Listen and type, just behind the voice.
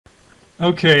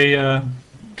Okay,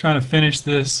 trying to finish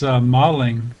this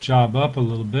modeling job up a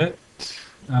little bit.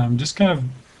 Just kind of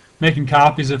making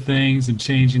copies of things and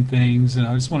changing things, and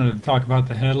I just wanted to talk about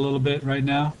the head a little bit right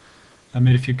now. I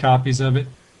made a few copies of it.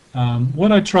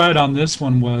 What I tried on this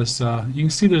one was, you can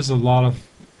see there's a lot of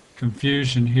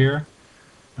confusion here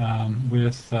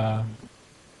with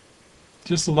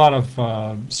just a lot of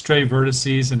stray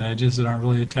vertices and edges that aren't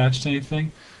really attached to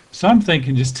anything. So I'm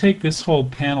thinking just take this whole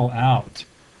panel out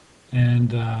and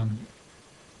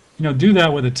do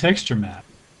that with a texture map.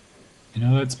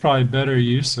 That's probably better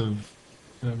use of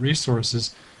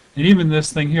resources. And even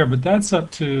this thing here, but that's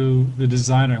up to the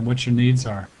designer and what your needs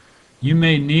are. You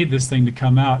may need this thing to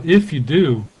come out. If you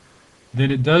do, then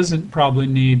it doesn't probably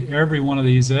need every one of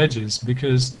these edges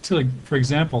because, for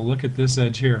example, look at this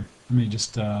edge here. Let me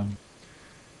just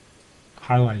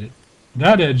highlight it.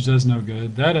 That edge does no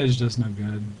good. That edge does no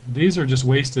good. These are just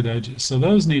wasted edges, so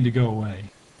those need to go away.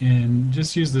 And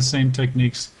just use the same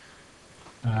techniques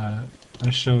I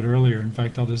showed earlier. In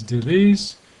fact, I'll just do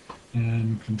these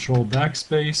and control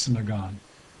backspace and they're gone.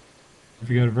 If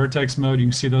you go to vertex mode, you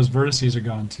can see those vertices are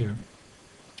gone too.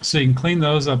 So you can clean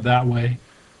those up that way.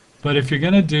 But if you're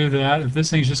going to do that, if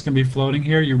this thing's just going to be floating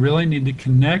here, you really need to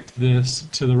connect this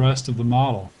to the rest of the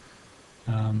model.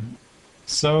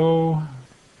 So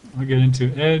I'll get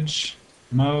into edge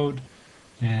mode,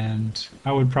 and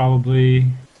I would probably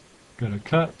go to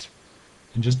cut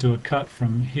and just do a cut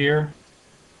from here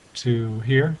to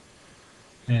here,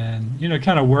 and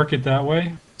kind of work it that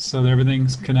way so that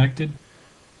everything's connected.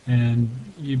 And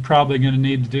you're probably going to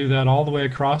need to do that all the way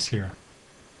across here.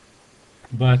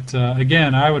 But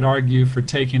again, I would argue for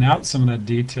taking out some of that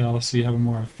detail so you have a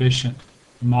more efficient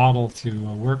model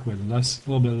to work with, a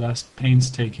little bit less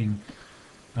painstaking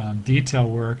detail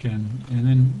work, and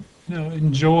then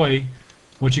enjoy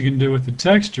what you can do with the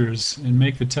textures and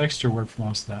make the texture work for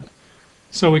most of that.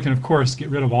 So we can of course get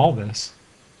rid of all this.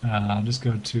 I'll just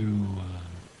go to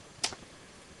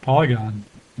polygon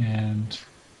and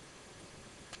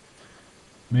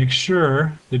make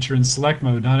sure that you're in select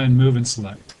mode, not in move and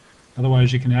select.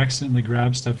 Otherwise you can accidentally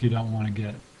grab stuff you don't want to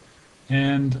get.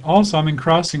 And also I'm in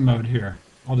crossing mode here.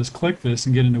 I'll just click this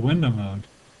and get into window mode.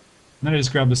 And then I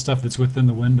just grab the stuff that's within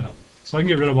the window. So I can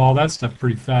get rid of all that stuff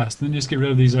pretty fast. Then just get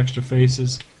rid of these extra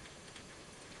faces.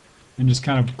 And just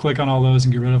kind of click on all those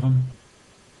and get rid of them.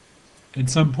 At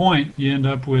some point you end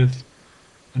up with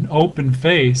an open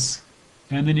face,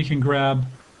 and then you can grab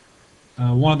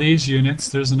one of these units.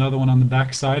 There's another one on the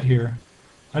back side here.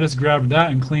 I just grabbed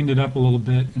that and cleaned it up a little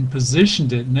bit and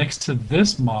positioned it next to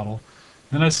this model.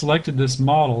 Then I selected this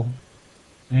model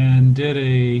and did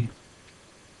a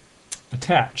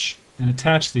attach and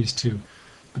attach these two.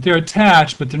 But they're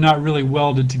attached, but they're not really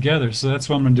welded together, so that's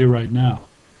what I'm going to do right now.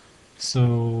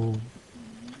 So,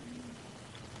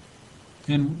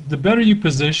 and the better you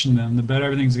position them, the better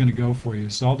everything's going to go for you.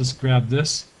 So I'll just grab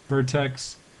this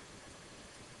vertex,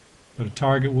 go to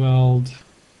target weld,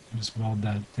 just weld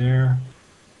that there,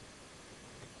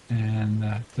 and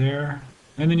that there.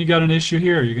 And then you got an issue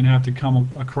here. You're going to have to come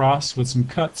across with some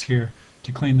cuts here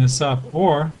to clean this up,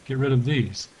 or get rid of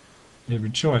these. You have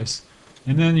your choice.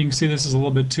 And then you can see this is a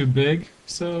little bit too big.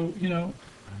 So,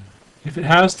 if it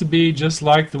has to be just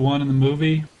like the one in the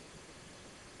movie,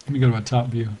 let me go to my top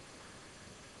view.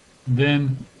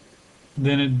 Then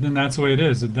that's the way it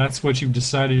is. If that's what you've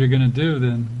decided you're going to do,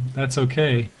 then that's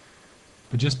okay.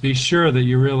 But just be sure that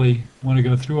you really want to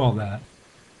go through all that.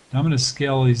 Now I'm going to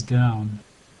scale these down.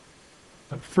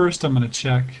 But first I'm going to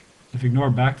check if ignore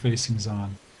backfacing is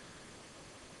on.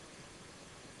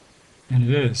 And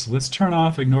it is. Let's turn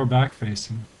off ignore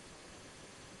backfacing.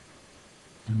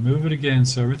 And move it again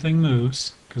so everything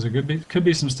moves, because there could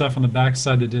be some stuff on the back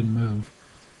side that didn't move.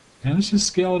 And let's just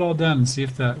scale it all down and see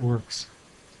if that works.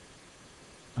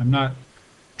 I'm not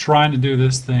trying to do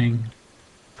this thing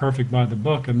perfect by the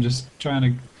book. I'm just trying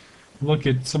to look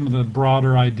at some of the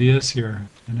broader ideas here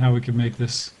and how we can make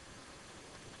this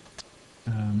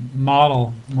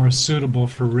model more suitable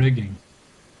for rigging.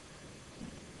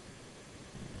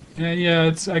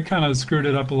 Yeah, I kind of screwed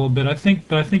it up a little bit.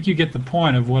 But I think you get the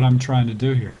point of what I'm trying to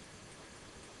do here.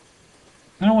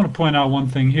 And I want to point out one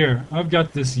thing here. I've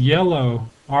got this yellow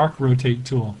arc rotate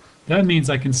tool. That means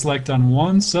I can select on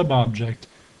one sub-object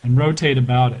and rotate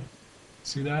about it.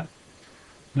 See that?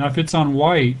 Now if it's on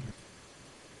white,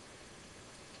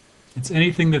 it's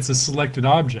anything that's a selected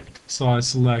object. So I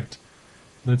select,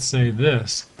 let's say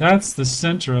this. That's the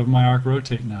center of my arc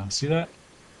rotate now. See that?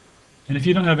 And if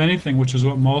you don't have anything, which is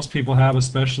what most people have,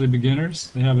 especially beginners,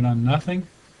 they have it on nothing,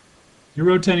 you're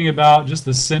rotating about just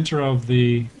the center of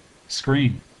the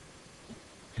screen.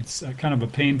 It's kind of a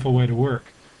painful way to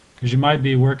work, because you might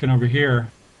be working over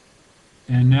here,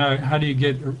 and now how do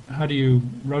you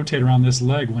rotate around this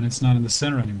leg when it's not in the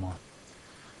center anymore?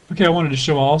 Okay, I wanted to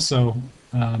show also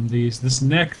this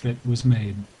neck that was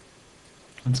made.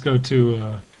 Let's go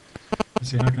to let's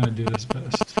see, how can I do this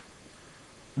best?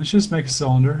 Let's just make a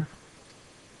cylinder.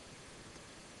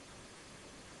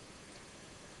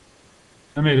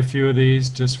 I made a few of these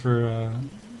just for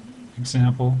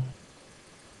example.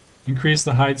 Increase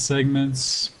the height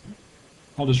segments.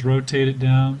 I'll just rotate it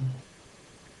down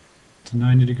to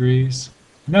 90 degrees.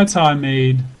 And that's how I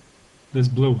made this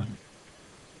blue one.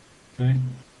 Okay.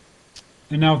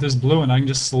 And now with this blue one, I can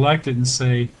just select it and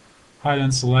say hide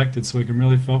unselected so we can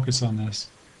really focus on this.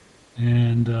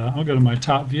 And I'll go to my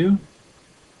top view.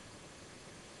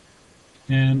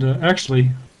 And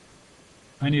actually,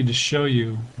 I need to show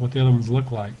you what the other ones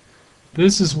look like.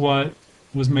 This is what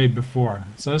was made before.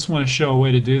 So I just want to show a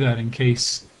way to do that in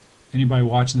case anybody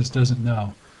watching this doesn't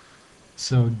know.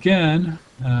 So again,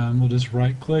 we'll just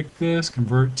right click this,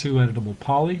 convert to editable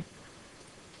poly.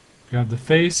 Grab the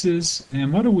faces,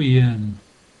 and what are we in?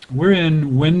 We're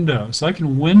in window, so I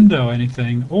can window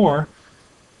anything, or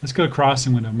let's go to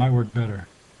crossing window, it might work better.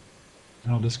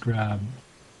 And I'll just grab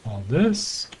all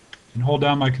this, and hold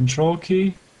down my control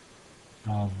key,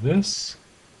 all this.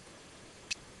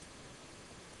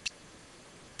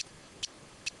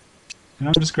 And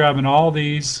I'm just grabbing all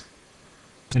these,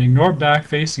 and ignore back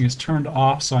facing is turned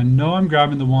off, so I know I'm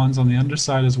grabbing the ones on the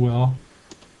underside as well.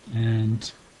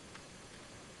 And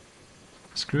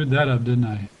screwed that up, didn't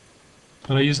I?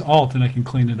 But I use Alt and I can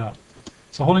clean it up.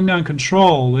 So holding down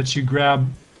Control lets you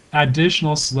grab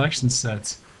additional selection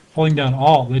sets. Holding down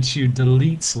Alt lets you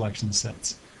delete selection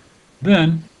sets.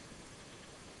 Then,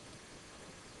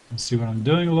 let's see what I'm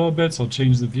doing a little bit, so I'll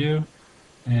change the view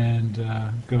and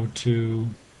go to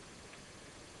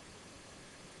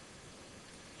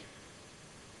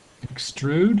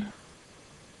Extrude.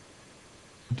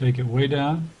 Take it way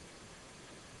down.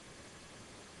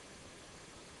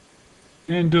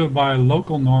 And do it by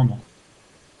local normal.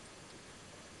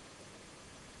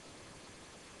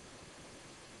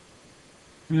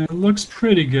 And it looks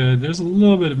pretty good. There's a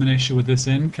little bit of an issue with this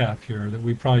end cap here that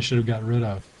we probably should have got rid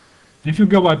of. And if you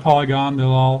go by polygon, they'll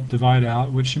all divide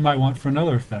out, which you might want for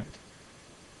another effect.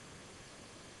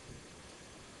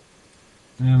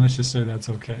 And let's just say that's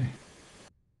okay.